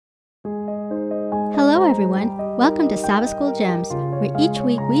Hello everyone, welcome to Sabbath School Gems, where each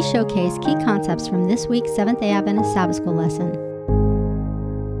week we showcase key concepts from this week's Seventh-day Adventist Sabbath School lesson.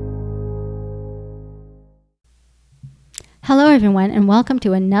 Hello everyone, and welcome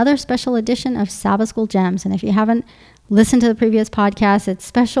to another special edition of Sabbath School Gems. And if you haven't listened to the previous podcast, it's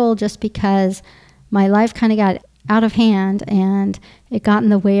special just because my life kind of got out of hand and it got in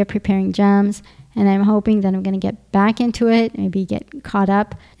the way of preparing gems. And I'm hoping that I'm going to get back into it, maybe get caught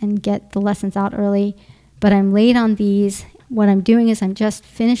up and get the lessons out early. But I'm late on these. What I'm doing is I'm just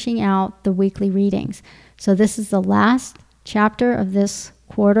finishing out the weekly readings. So this is the last chapter of this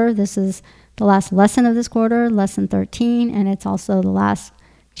quarter. This is the last lesson of this quarter, lesson 13. And it's also the last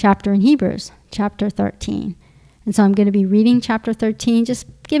chapter in Hebrews, chapter 13. And so I'm going to be reading chapter 13, just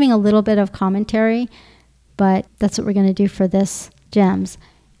giving a little bit of commentary. But that's what we're going to do for this gems.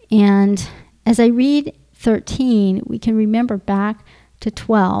 And as I read 13, we can remember back to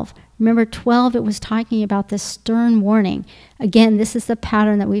 12. Remember 12, it was talking about this stern warning. Again, this is the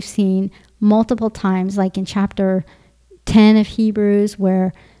pattern that we've seen multiple times, like in chapter 10 of Hebrews,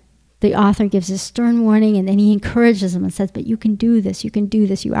 where the author gives this stern warning and then he encourages them and says, but you can do this, you can do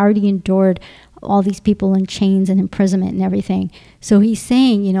this. You already endured all these people in chains and imprisonment and everything. So he's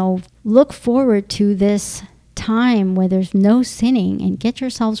saying, look forward to this time where there's no sinning and get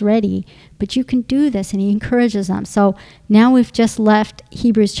yourselves ready, but you can do this, and he encourages them. So now we've just left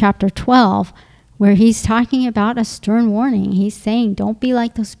Hebrews chapter 12 where he's talking about a stern warning. He's saying don't be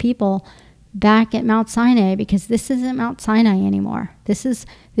like those people back at Mount Sinai, because this isn't Mount Sinai anymore. This is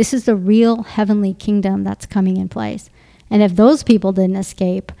the real heavenly kingdom that's coming in place. And if those people didn't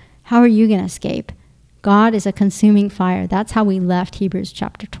escape, how are you going to escape? God is a consuming fire. That's how we left Hebrews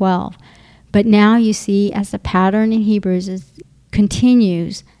chapter 12. But now you see, as the pattern in Hebrews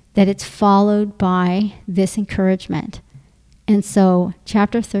continues, that it's followed by this encouragement. And so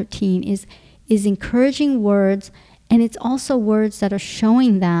chapter 13 is encouraging words, and it's also words that are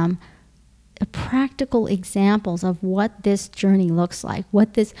showing them practical examples of what this journey looks like,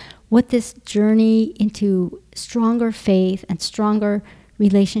 what this journey into stronger faith and stronger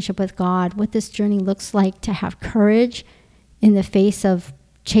relationship with God, what this journey looks like to have courage in the face of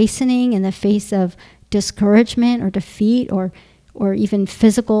chastening, in the face of discouragement or defeat, or even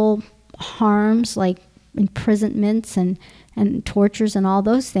physical harms like imprisonments and tortures and all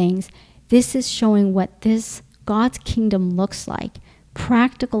those things. This is showing what this God's kingdom looks like,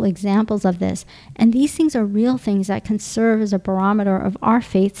 practical examples of this. And these things are real things that can serve as a barometer of our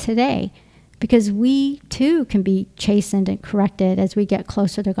faith today, because we too can be chastened and corrected as we get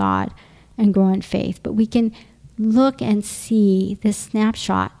closer to God and grow in faith. But we can look and see this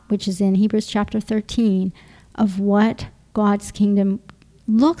snapshot, which is in Hebrews chapter 13, of what God's kingdom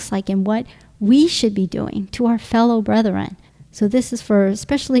looks like and what we should be doing to our fellow brethren. So this is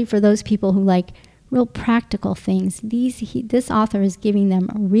especially for those people who like real practical things. This author is giving them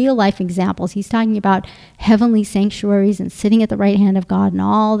real life examples. He's talking about heavenly sanctuaries and sitting at the right hand of God and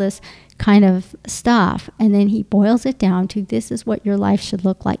all this kind of stuff. And then he boils it down to, this is what your life should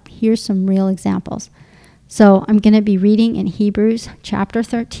look like. Here's some real examples. So I'm going to be reading in Hebrews chapter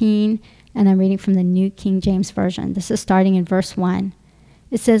 13, and I'm reading from the New King James Version. This is starting in verse 1.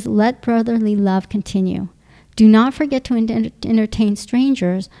 It says, "Let brotherly love continue. Do not forget to entertain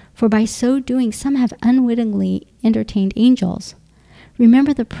strangers, for by so doing some have unwittingly entertained angels.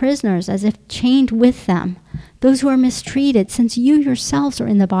 Remember the prisoners as if chained with them, those who are mistreated, since you yourselves are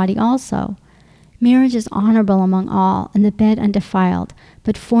in the body also. Marriage is honorable among all, and the bed undefiled,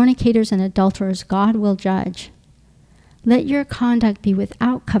 but fornicators and adulterers God will judge. Let your conduct be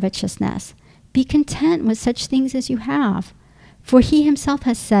without covetousness. Be content with such things as you have. For he himself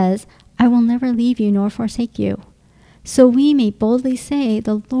has said, I will never leave you nor forsake you. So we may boldly say,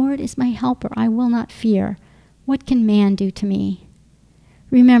 the Lord is my helper, I will not fear. What can man do to me?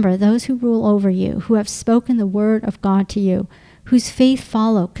 Remember those who rule over you, who have spoken the word of God to you, whose faith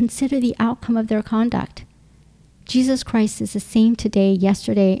follow. Consider the outcome of their conduct. Jesus Christ is the same today,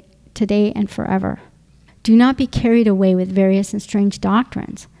 yesterday, today, and forever. Do not be carried away with various and strange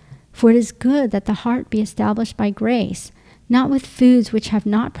doctrines, for it is good that the heart be established by grace, not with foods which have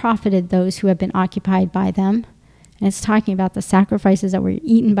not profited those who have been occupied by them." And it's talking about the sacrifices that were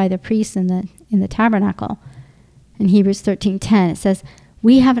eaten by the priests in the tabernacle. In Hebrews 13:10, it says,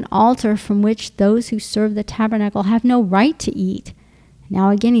 "We have an altar from which those who serve the tabernacle have no right to eat."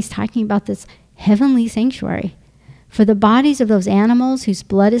 Now again, he's talking about this heavenly sanctuary. "For the bodies of those animals whose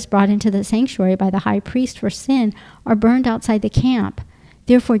blood is brought into the sanctuary by the high priest for sin are burned outside the camp.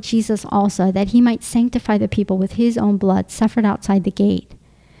 Therefore Jesus also, that he might sanctify the people with his own blood, suffered outside the gate.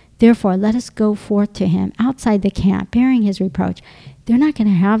 Therefore let us go forth to him outside the camp, bearing his reproach." They're not going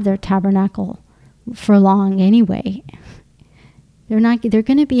to have their tabernacle for long anyway. They're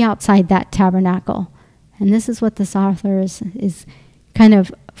going to be outside that tabernacle. And this is what this author is kind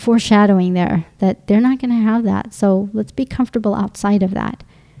of foreshadowing there, that they're not going to have that. So let's be comfortable outside of that.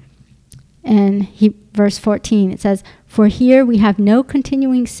 And verse 14, it says, "For here we have no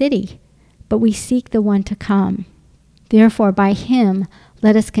continuing city, but we seek the one to come. Therefore, by him,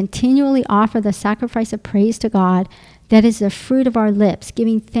 let us continually offer the sacrifice of praise to God, that is the fruit of our lips,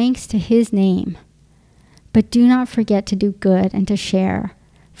 giving thanks to his name. But do not forget to do good and to share,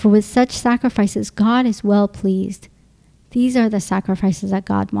 for with such sacrifices God is well pleased." These are the sacrifices that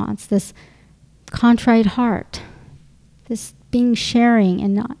God wants, this contrite heart, this being sharing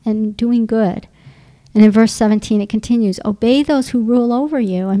and doing good. And in verse 17 it continues, "Obey those who rule over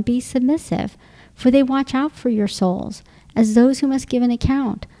you and be submissive, for they watch out for your souls, as those who must give an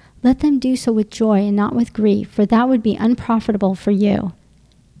account. Let them do so with joy and not with grief, for that would be unprofitable for you."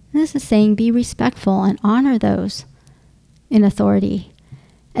 And this is saying be respectful and honor those in authority.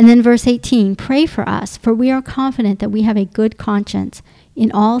 And then verse 18, "Pray for us, for we are confident that we have a good conscience,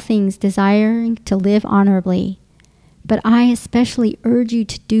 in all things desiring to live honorably. But I especially urge you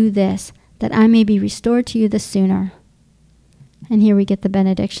to do this, that I may be restored to you the sooner." And here we get the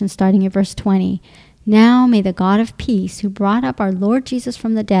benediction starting at verse 20. "Now may the God of peace, who brought up our Lord Jesus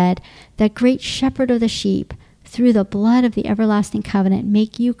from the dead, that great shepherd of the sheep, through the blood of the everlasting covenant,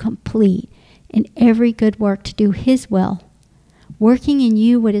 make you complete in every good work to do his will, working in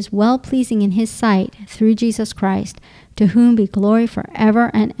you what is well-pleasing in his sight, through Jesus Christ, to whom be glory forever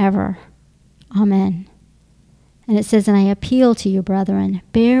and ever. Amen." And it says, "And I appeal to you, brethren,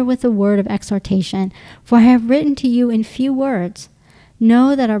 bear with the word of exhortation, for I have written to you in few words.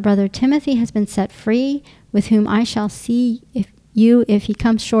 Know that our brother Timothy has been set free, with whom I shall see if he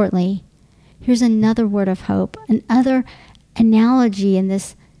comes shortly." Here's another word of hope, another analogy in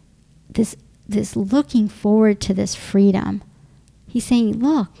this looking forward to this freedom. He's saying,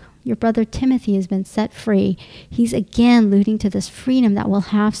 look, your brother Timothy has been set free. He's again alluding to this freedom that we'll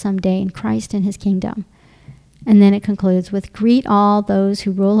have someday in Christ and his kingdom. And then it concludes with, "Greet all those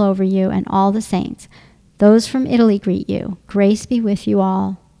who rule over you and all the saints. Those from Italy greet you. Grace be with you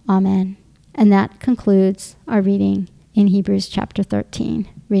all. Amen." And that concludes our reading in Hebrews chapter 13,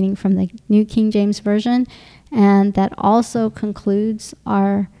 reading from the New King James Version. And that also concludes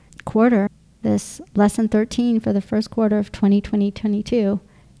our quarter, this lesson 13 for the first quarter of 2022.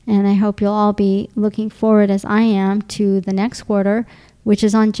 And I hope you'll all be looking forward, as I am, to the next quarter, which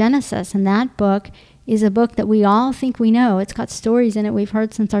is on Genesis. And that book is a book that we all think we know. It's got stories in it we've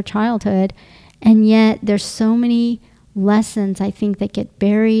heard since our childhood. And yet there's so many lessons, I think, that get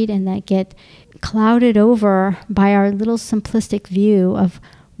buried and that get clouded over by our little simplistic view of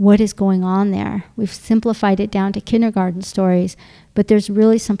what is going on there. We've simplified it down to kindergarten stories, but there's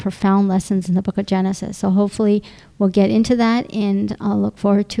really some profound lessons in the book of Genesis. So hopefully we'll get into that, and I'll look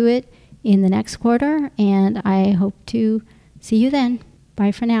forward to it in the next quarter, and I hope to see you then.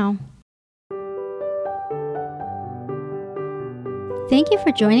 Bye for now. Thank you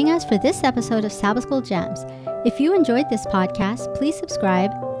for joining us for this episode of Sabbath School Gems. If you enjoyed this podcast, please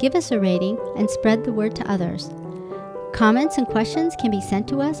subscribe, give us a rating, and spread the word to others. Comments and questions can be sent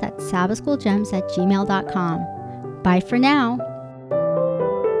to us at sabbathschoolgems@gmail.com. Bye for now.